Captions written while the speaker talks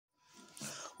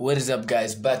What is up,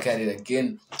 guys? Back at it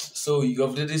again. So you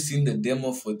have already seen the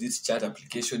demo for this chat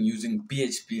application using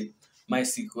PHP,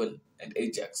 MySQL, and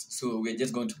AJAX. So we're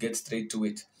just going to get straight to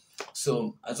it.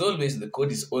 So as always, the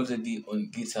code is already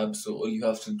on GitHub. So all you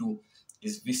have to do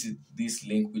is visit this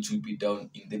link, which will be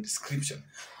down in the description.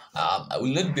 I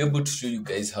will not be able to show you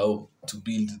guys how to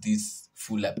build this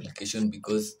full application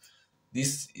because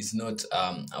this is not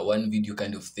a one video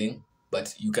kind of thing,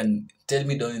 but you can tell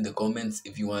me down in the comments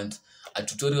if you want a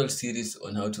tutorial series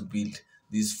on how to build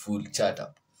this full chat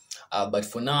app. But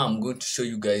for now, I'm going to show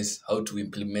you guys how to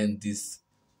implement this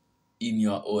in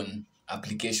your own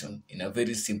application in a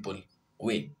very simple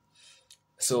way.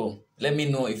 So let me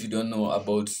know if you don't know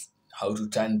about how to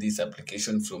turn this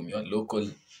application from your local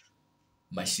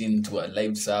machine to a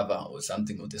live server or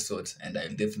something of the sort, and I'll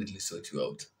definitely sort you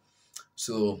out.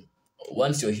 So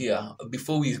once you're here,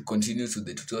 before we continue to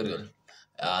the tutorial,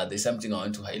 there's something I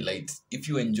want to highlight. If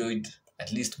you enjoyed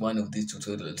at least one of these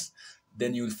tutorials,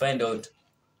 then you'll find out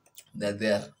that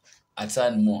there are a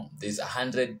ton more. There's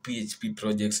 100 PHP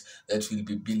projects that we'll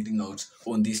be building out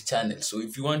on this channel. So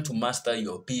if you want to master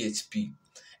your PHP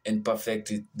and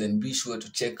perfect it, then be sure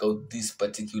to check out this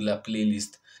particular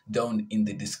playlist down in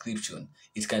the description.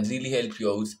 It can really help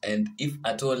you out, and if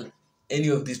at all any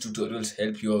of these tutorials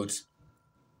help you out,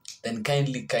 then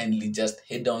kindly just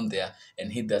head down there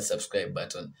and hit that subscribe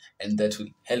button, and that will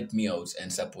help me out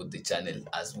and support the channel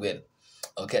as well.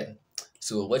 Okay,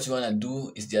 so what you want to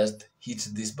do is just hit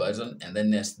this button and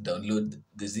then just download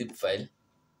the zip file.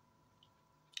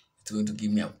 It's going to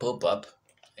give me a pop-up.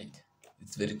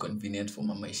 It's very convenient for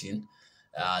my machine.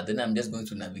 Then I'm just going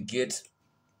to navigate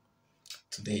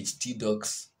to the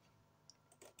htdocs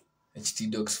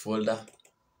folder,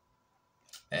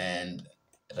 and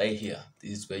right here,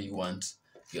 this is where you want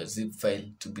your zip file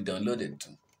to be downloaded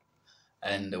to.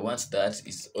 And once that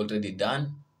is already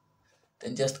done,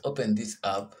 then just open this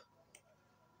up.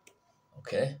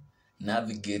 Okay,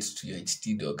 navigate to your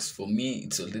htdocs. For me,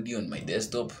 it's already on my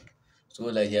desktop, so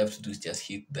all I have to do is just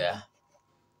hit there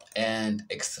and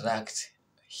extract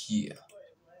here.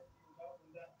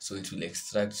 So it will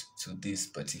extract to this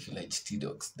particular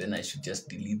htdocs. Then I should just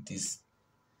delete this,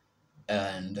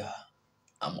 and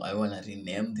I want to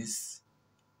rename this.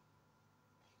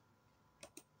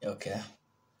 Okay,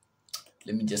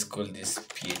 let me just call this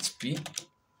PHP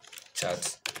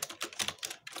chat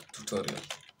tutorial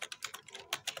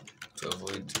to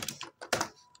avoid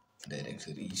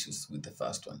directory issues with the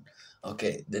first one.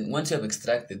 Okay, then once you have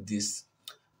extracted this,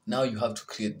 now you have to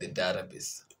create the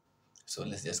database. So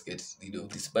let's just get rid of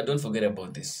this, but don't forget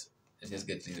about this. Let's just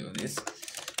get rid of this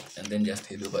and then just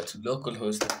head over to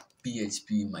localhost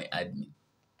PHP my admin.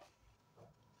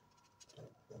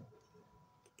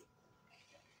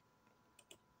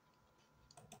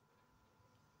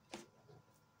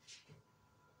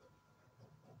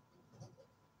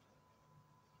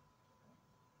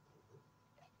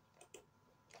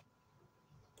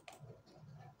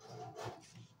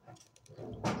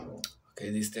 Okay,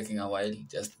 this is taking a while.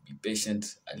 Just be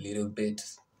patient a little bit.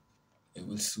 It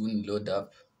will soon load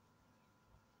up.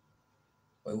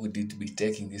 Why would it be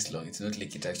taking this long? It's not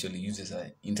like it actually uses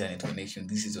an internet connection.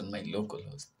 This is on my local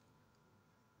host.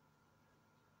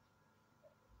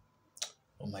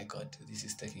 Oh my god, this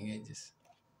is taking ages.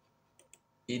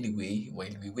 Anyway,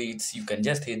 while we wait, you can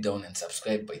just head down and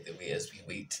subscribe, by the way, as we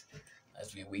wait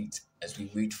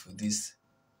for this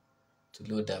to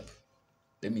load up.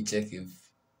 Let me check if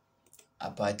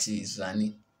Apache is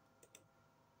running.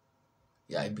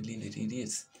 Yeah, I believe it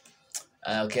is.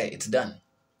 Okay, it's done.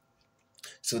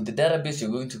 So the database you're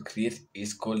going to create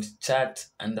is called chat_app_db.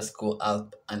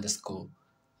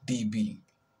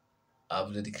 I've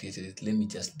already created it. Let me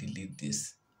just delete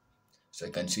this so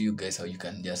I can show you guys how you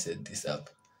can just set this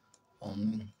up.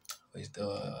 Where's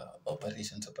the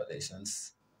operations?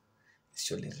 It's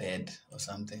surely red or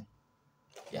something.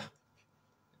 Yeah.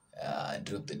 I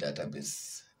dropped the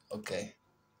database. Okay.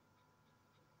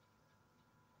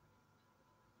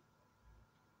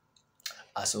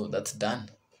 So that's done.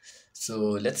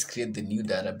 So let's create the new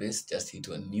database. Just hit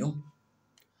on new,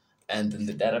 and then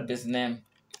the database name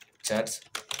chat_app_db,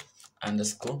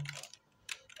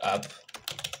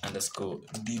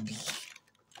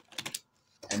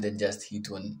 and then just hit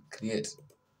on create,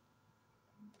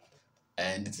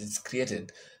 and it is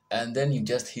created. And then you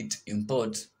just hit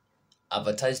import. I've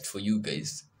attached for you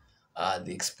guys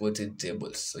the exported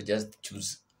tables, so just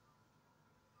choose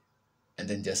and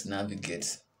then just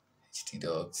navigate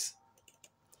htdocs,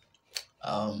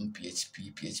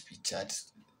 PHP chat,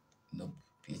 no,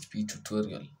 PHP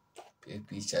tutorial,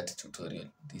 PHP chat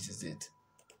tutorial. This is it.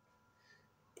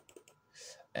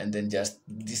 and then just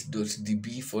this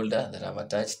 .db folder that I've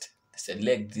attached,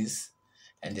 select this,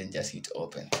 and then just hit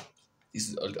open.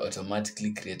 This will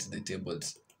automatically create the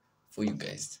tables for you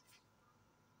guys.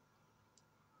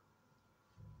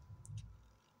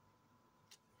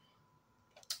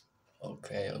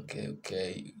 Okay.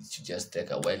 It should just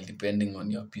take a while depending on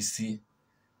your PC,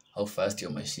 how fast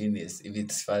your machine is. If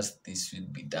it's fast, this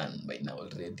should be done by now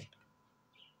already.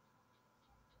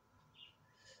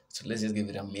 So let's just give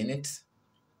it a minute.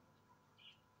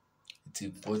 It's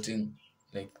importing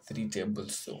like 3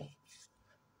 tables, so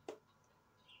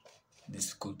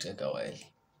this could take a while.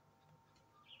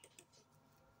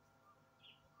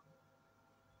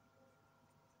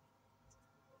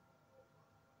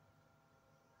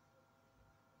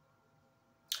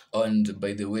 And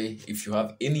by the way, if you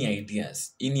have any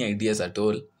ideas at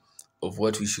all of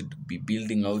what we should be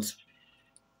building out,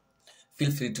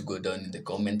 feel free to go down in the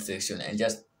comment section and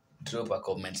just drop a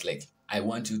comment like, I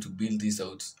want you to build this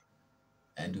out,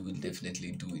 and we will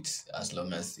definitely do it, as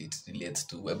long as it relates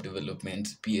to web development,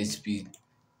 PHP,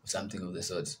 or something of the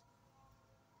sort.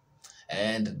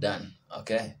 And done.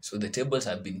 Okay, so the tables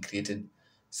have been created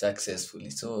successfully,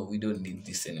 so we don't need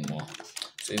this anymore.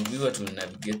 So if we were to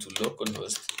navigate to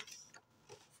localhost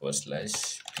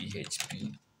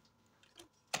 /php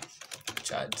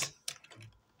chat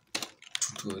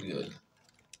tutorial,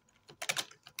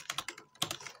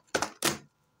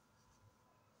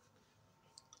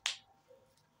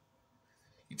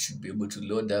 it should be able to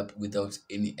load up without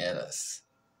any errors.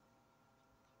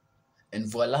 And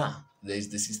voila, there is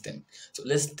the system. So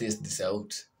let's test this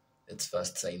out. Let's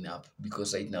first sign up,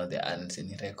 because right now there aren't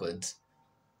any records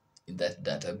in that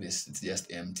database. It's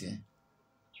just empty.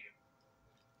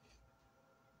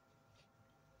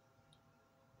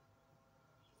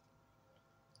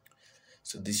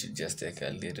 So this should just take a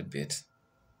little bit.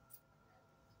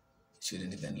 It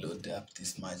shouldn't even load up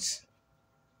this much.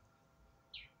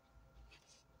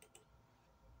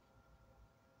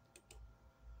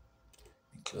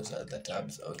 Close out the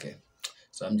tabs. Okay,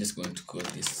 so I'm just going to call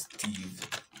this Steve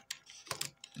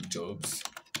Jobs.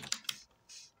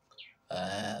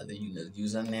 The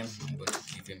username, I'm going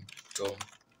to give him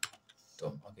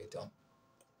Tom. Okay, Tom.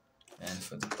 And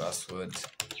for the password,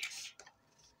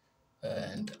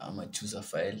 and I'm gonna choose a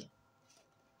file,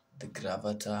 the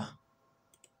gravatar.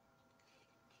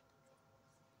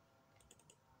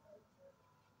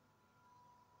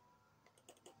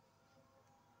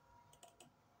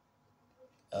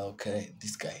 Okay,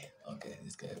 this guy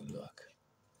will work.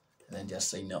 And then just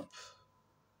sign up.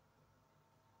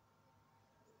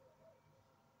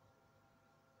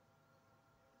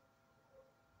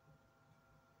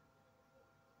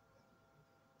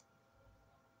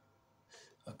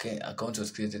 Okay, account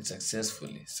was created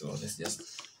successfully. So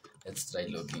let's try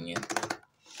logging in.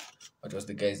 What was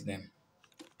the guy's name?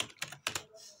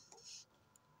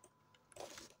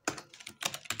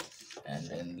 And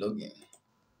then login.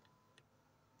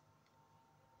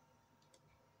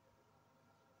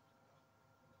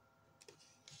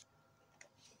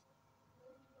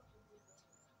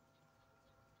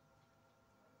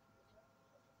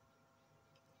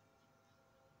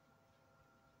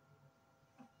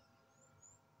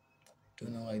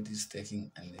 Don't know why this is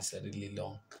taking unnecessarily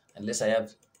long, unless I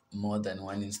have more than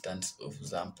one instance of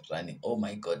XAMPP running. Oh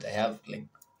my god, I have like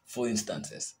 4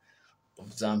 instances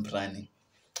of XAMPP running.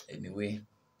 Anyway,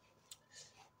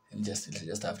 you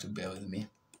just have to bear with me.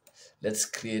 Let's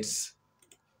create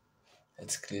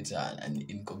an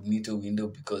incognito window,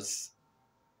 because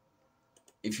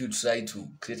if you try to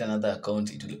create another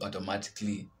account, it will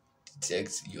automatically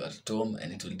detect you are Tom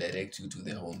and it will direct you to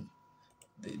the home,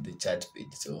 the chat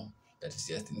page. So that is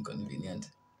just inconvenient.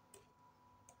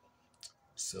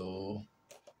 So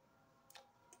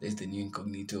there's the new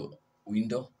incognito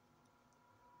window,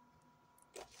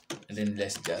 and then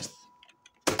let's just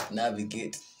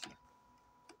navigate.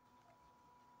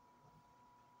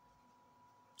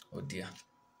 Oh dear,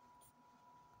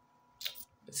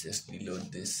 let's just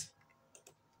reload this.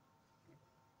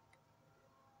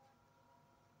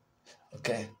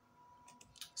 Okay,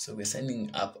 so we're signing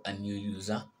up a new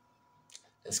user.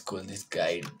 Let's call this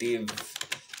guy Dave.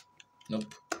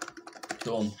 Nope.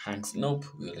 Tom Hanks. Nope,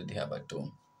 we already have a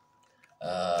Tom.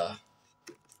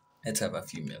 Let's have a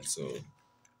female. So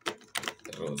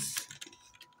Rose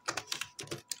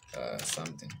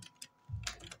something.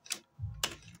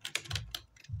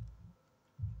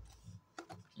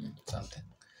 Something.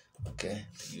 Okay,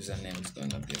 the username is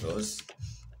gonna be Rose,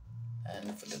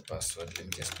 and for the password, let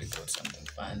me just pick out something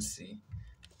fancy.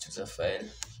 Choose a file.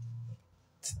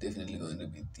 It's definitely going to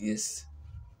be this,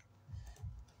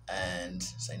 and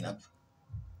sign up,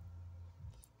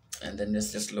 and then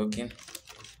let's just log in.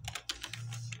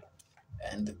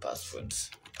 and the password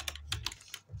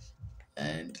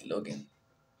and login.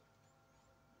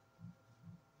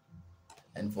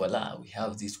 And voila, we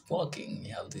have this working. We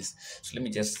have this. So let me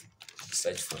just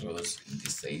search for Rose in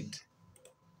this side,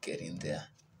 get in there,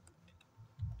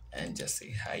 and just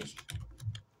say hi.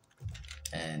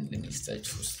 And let me search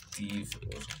for Steve,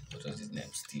 or what was his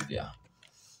name? Steve, yeah.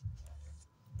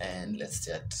 And let's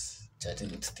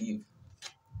chatting with Steve.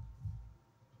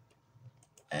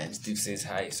 And Steve says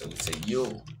hi, so we say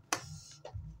yo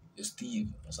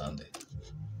Steve or something.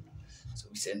 So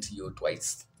we send yo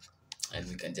twice, and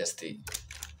we can just say,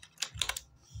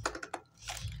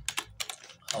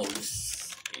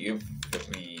 how's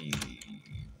everyone?